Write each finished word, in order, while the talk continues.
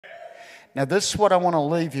Now, this is what I want to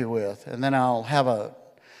leave you with, and then I'll have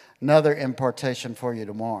another impartation for you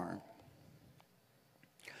tomorrow.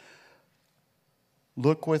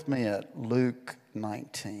 Look with me at Luke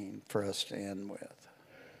 19 for us to end with.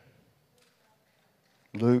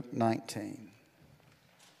 Luke 19.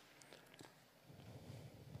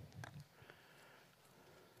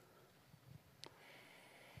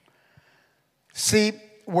 See,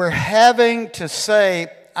 we're having to say,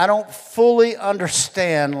 I don't fully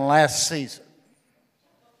understand last season.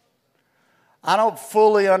 I don't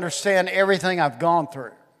fully understand everything I've gone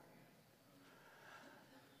through.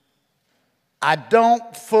 I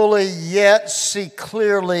don't fully yet see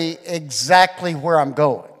clearly exactly where I'm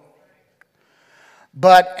going.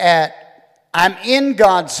 But I'm in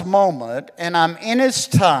God's moment, and I'm in His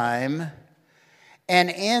time, and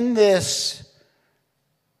in this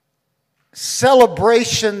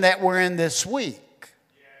celebration that we're in this week,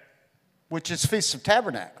 which is Feast of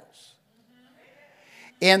Tabernacles.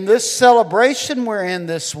 In this celebration we're in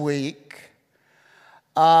this week,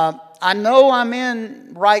 I know I'm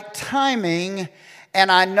in right timing, and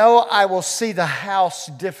I know I will see the house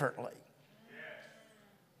differently.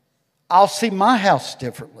 I'll see my house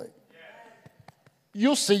differently.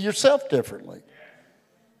 You'll see yourself differently.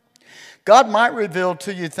 God might reveal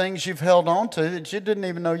to you things you've held on to that you didn't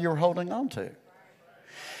even know you were holding on to.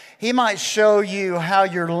 He might show you how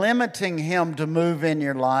you're limiting Him to move in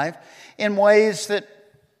your life in ways that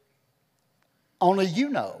only you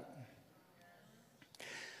know.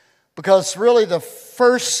 Because really the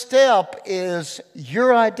first step is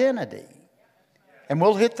your identity. And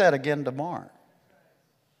we'll hit that again tomorrow.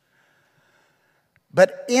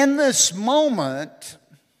 But in this moment,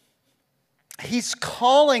 He's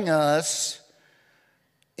calling us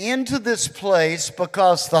into this place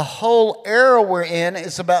because the whole era we're in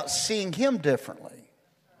is about seeing Him differently.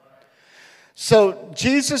 So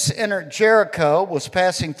Jesus entered Jericho, was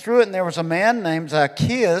passing through it, and there was a man named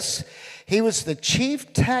Zacchaeus. He was the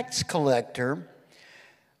chief tax collector,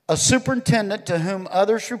 a superintendent to whom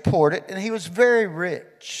others reported, and he was very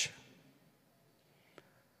rich.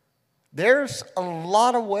 There's a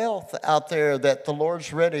lot of wealth out there that the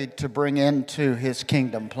Lord's ready to bring into His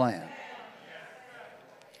kingdom plan.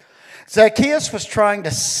 Zacchaeus was trying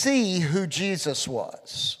to see who Jesus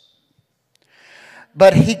was.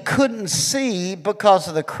 But he couldn't see because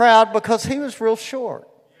of the crowd, because he was real short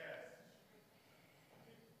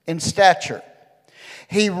in stature.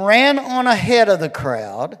 He ran on ahead of the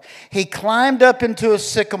crowd. He climbed up into a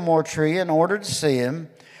sycamore tree in order to see Him,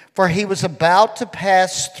 for He was about to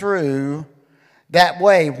pass through that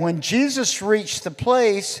way. When Jesus reached the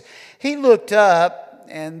place, He looked up,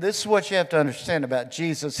 and this is what you have to understand about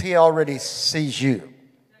Jesus. He already sees you.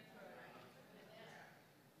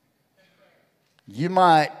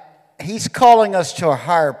 He's calling us to a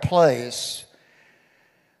higher place,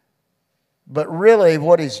 but really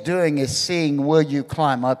what He's doing is seeing, will you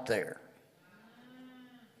climb up there?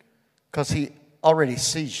 Because He already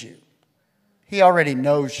sees you. He already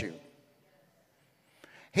knows you.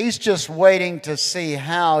 He's just waiting to see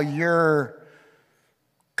how you're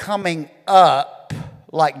coming up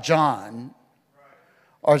like John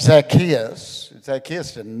or Zacchaeus.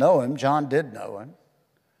 Zacchaeus didn't know Him. John did know Him.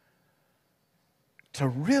 To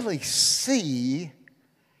really see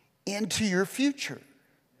into your future.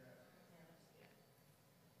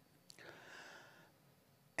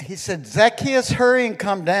 He said, Zacchaeus, hurry and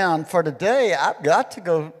come down, for today I've got to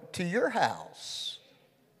go to your house.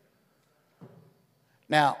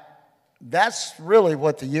 Now, that's really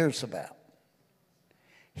what the year's about.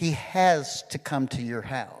 He has to come to your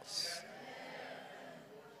house.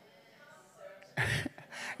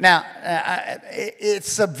 Now,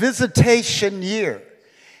 it's a visitation year.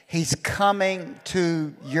 He's coming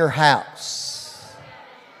to your house.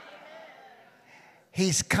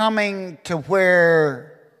 He's coming to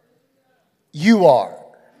where you are.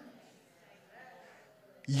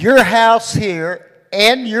 Your house here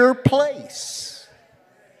and your place.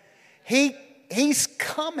 He's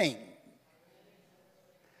coming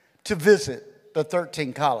to visit the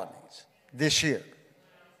 13 colonies this year.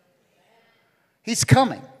 He's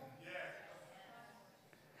coming.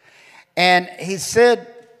 And he said,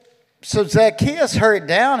 so Zacchaeus hurried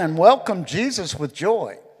down and welcomed Jesus with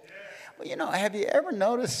joy. Well, you know, have you ever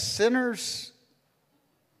noticed sinners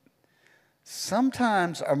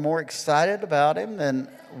sometimes are more excited about Him than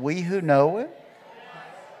we who know Him?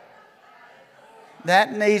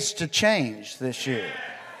 That needs to change this year.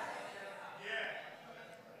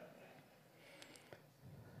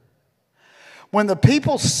 When the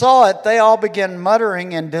people saw it, they all began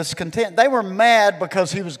muttering in discontent. They were mad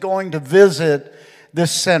because He was going to visit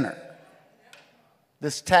this sinner.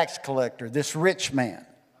 this tax collector, this rich man.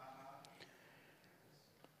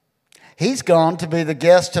 He's gone to be the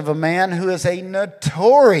guest of a man who is a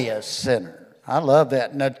notorious sinner. I love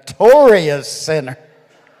that, notorious sinner.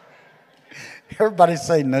 Everybody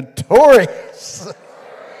say notorious.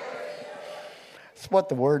 That's what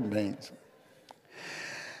the word means.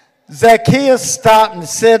 Zacchaeus stopped and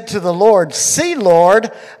said to the Lord, "See, Lord,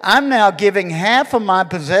 I'm now giving half of my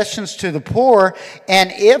possessions to the poor, and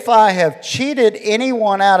if I have cheated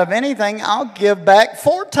anyone out of anything, I'll give back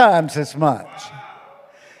 4 times as much."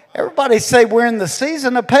 Everybody say we're in the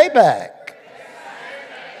season of payback.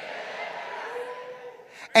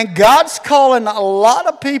 And God's calling a lot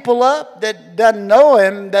of people up that doesn't know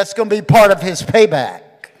him that's going to be part of his payback.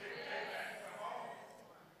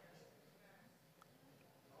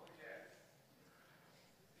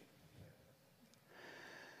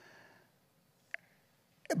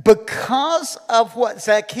 Because of what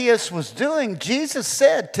Zacchaeus was doing, Jesus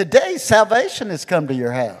said, "Today salvation has come to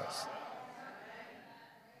your house."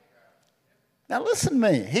 Now listen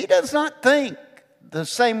to me. He does not think the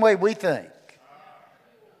same way we think.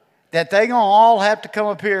 That they're going to all have to come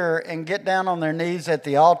up here and get down on their knees at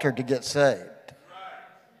the altar to get saved.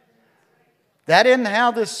 That isn't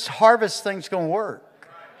how this harvest thing's going to work.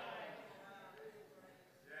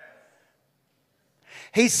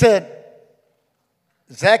 He said,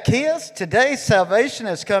 "Zacchaeus, today salvation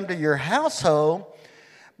has come to your household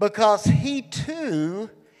because he too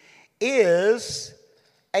is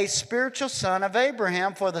a spiritual son of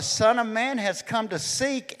Abraham. For the Son of Man has come to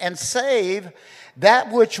seek and save that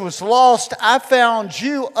which was lost. I found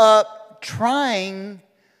you up trying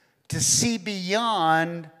to see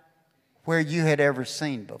beyond where you had ever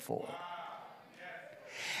seen before.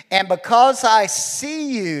 And because I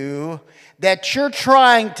see you, that you're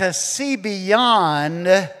trying to see beyond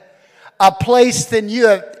a place than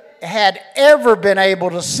you had ever been able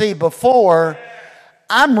to see before,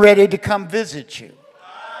 I'm ready to come visit you."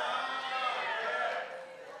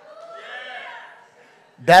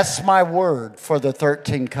 That's my word for the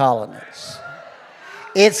 13 colonies.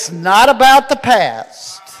 It's not about the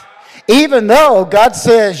past. Even though God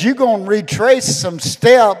says you're going to retrace some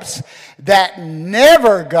steps that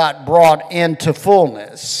never got brought into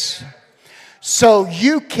fullness. So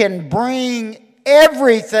you can bring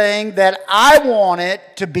everything that I want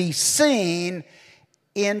it to be seen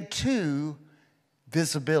into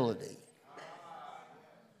visibility.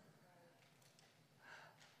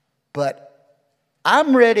 But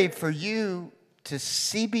I'm ready for you to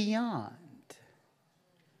see beyond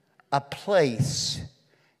a place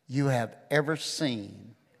you have ever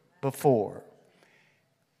seen before.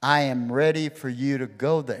 I am ready for you to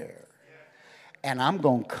go there. And I'm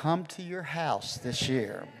going to come to your house this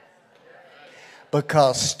year.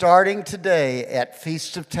 Because starting today at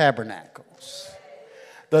Feast of Tabernacles,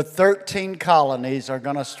 the 13 colonies are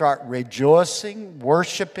going to start rejoicing,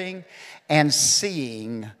 worshiping, and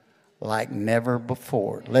seeing like never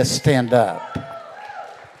before. Let's stand up.